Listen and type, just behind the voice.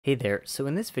Hey there, so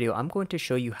in this video, I'm going to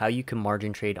show you how you can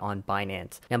margin trade on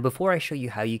Binance. Now, before I show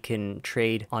you how you can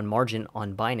trade on margin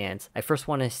on Binance, I first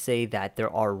want to say that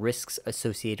there are risks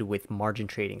associated with margin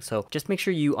trading. So just make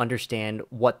sure you understand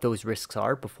what those risks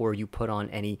are before you put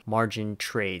on any margin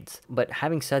trades. But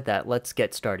having said that, let's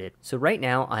get started. So right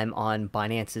now I'm on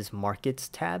Binance's markets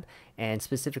tab and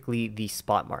specifically the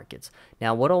spot markets.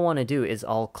 Now, what I'll want to do is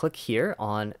I'll click here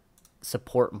on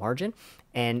support margin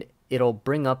and it'll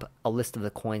bring up a list of the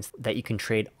coins that you can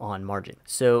trade on margin.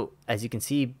 So as you can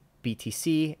see,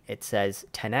 BTC, it says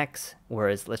 10x,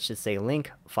 whereas let's just say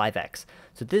Link 5x.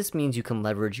 So this means you can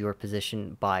leverage your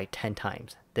position by 10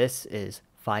 times. This is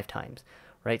 5 times,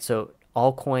 right? So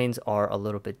all coins are a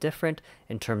little bit different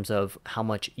in terms of how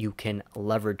much you can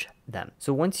leverage them.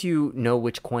 So once you know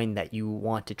which coin that you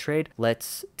want to trade,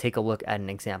 let's take a look at an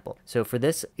example. So for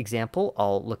this example,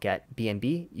 I'll look at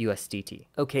BNB USDT.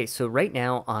 Okay, so right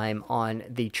now I'm on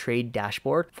the trade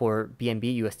dashboard for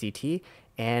BNB USDT.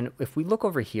 And if we look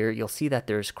over here, you'll see that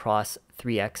there's cross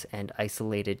 3x and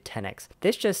isolated 10x.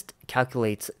 This just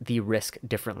calculates the risk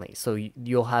differently. So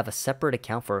you'll have a separate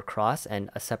account for a cross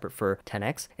and a separate for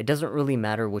 10x. It doesn't really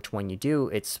matter which one you do.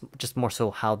 It's just more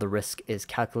so how the risk is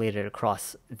calculated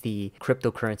across the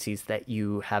cryptocurrencies that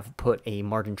you have put a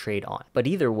margin trade on. But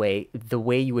either way, the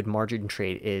way you would margin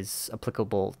trade is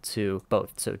applicable to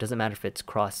both. So it doesn't matter if it's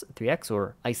cross 3x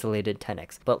or isolated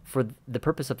 10x. But for the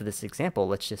purpose of this example,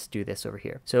 let's just do this over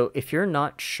here. So if you're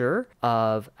not sure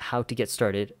of how to get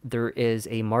started, there is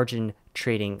a margin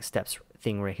trading steps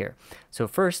thing right here. So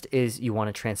first is you want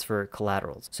to transfer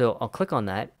collaterals. So I'll click on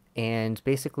that. And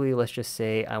basically, let's just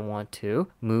say I want to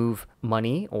move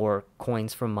money or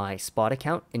coins from my spot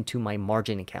account into my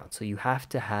margin account. So you have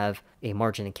to have a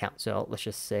margin account. So let's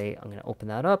just say I'm going to open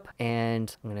that up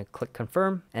and I'm going to click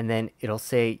confirm. And then it'll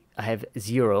say I have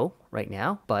 0 right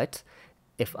now. But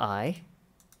if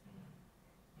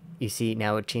you see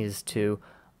now it changes to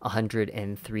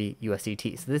 103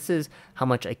 USDT. So this is how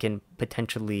much I can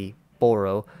potentially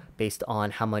borrow based on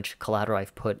how much collateral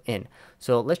I've put in.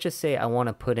 So let's just say I want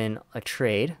to put in a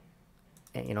trade.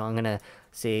 And, I'm going to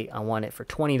say I want it for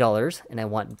 $20 and I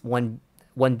want one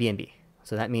BNB.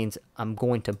 So that means I'm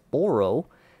going to borrow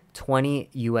 20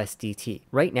 USDT.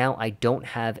 Right now, I don't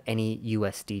have any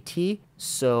USDT.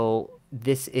 So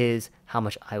this is how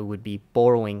much I would be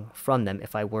borrowing from them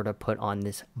if I were to put on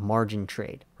this margin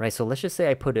trade, right? So let's just say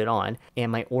I put it on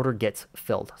and my order gets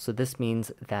filled. So this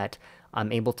means that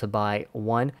I'm able to buy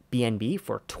one BNB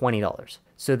for $20.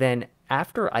 So then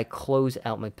after I close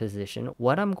out my position,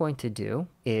 what I'm going to do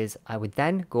is I would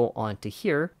then go on to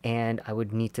here and I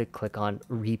would need to click on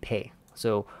repay.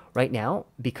 So right now,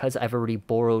 because I've already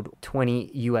borrowed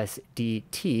 20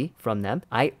 USDT from them,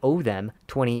 I owe them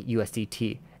 20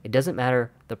 USDT. It doesn't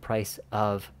matter the price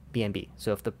of BNB.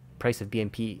 So if the price of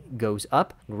BNB goes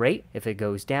up, great. If it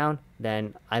goes down,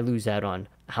 then I lose out on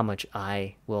how much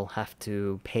I will have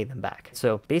to pay them back.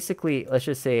 So basically, let's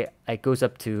just say it goes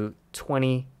up to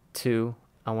 22.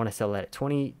 I want to sell that at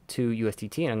 22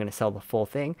 USDT and I'm going to sell the full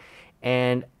thing.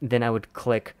 And then I would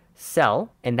click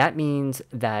sell, and that means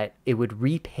that it would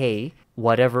repay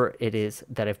whatever it is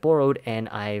that I've borrowed and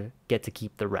I get to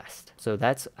keep the rest. So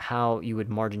that's how you would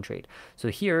margin trade. So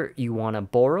here you want to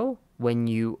borrow when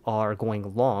you are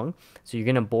going long. So you're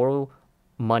going to borrow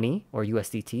money or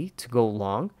USDT to go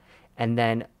long, and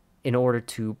then in order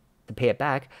to pay it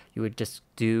back, you would just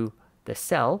do the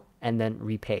sell and then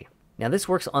repay. Now this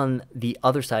works on the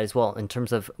other side as well in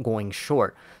terms of going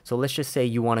short. So let's just say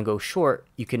you want to go short,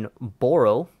 you can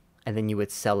borrow and then you would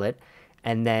sell it,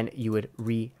 and then you would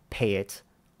repay it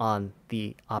on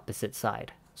the opposite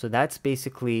side. So that's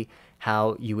basically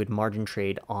how you would margin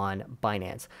trade on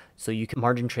Binance. So you can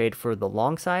margin trade for the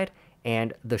long side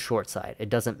and the short side. It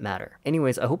doesn't matter.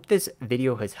 Anyways, I hope this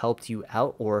video has helped you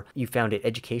out or you found it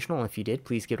educational. If you did,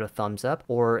 please give it a thumbs up.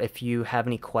 Or if you have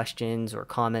any questions or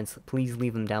comments, please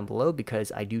leave them down below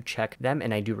because I do check them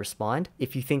and I do respond.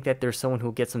 If you think that there's someone who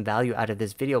will get some value out of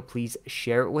this video, please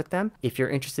share it with them. If you're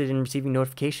interested in receiving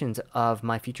notifications of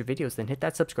my future videos, then hit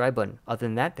that subscribe button. Other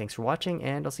than that, thanks for watching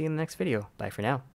and I'll see you in the next video. Bye for now.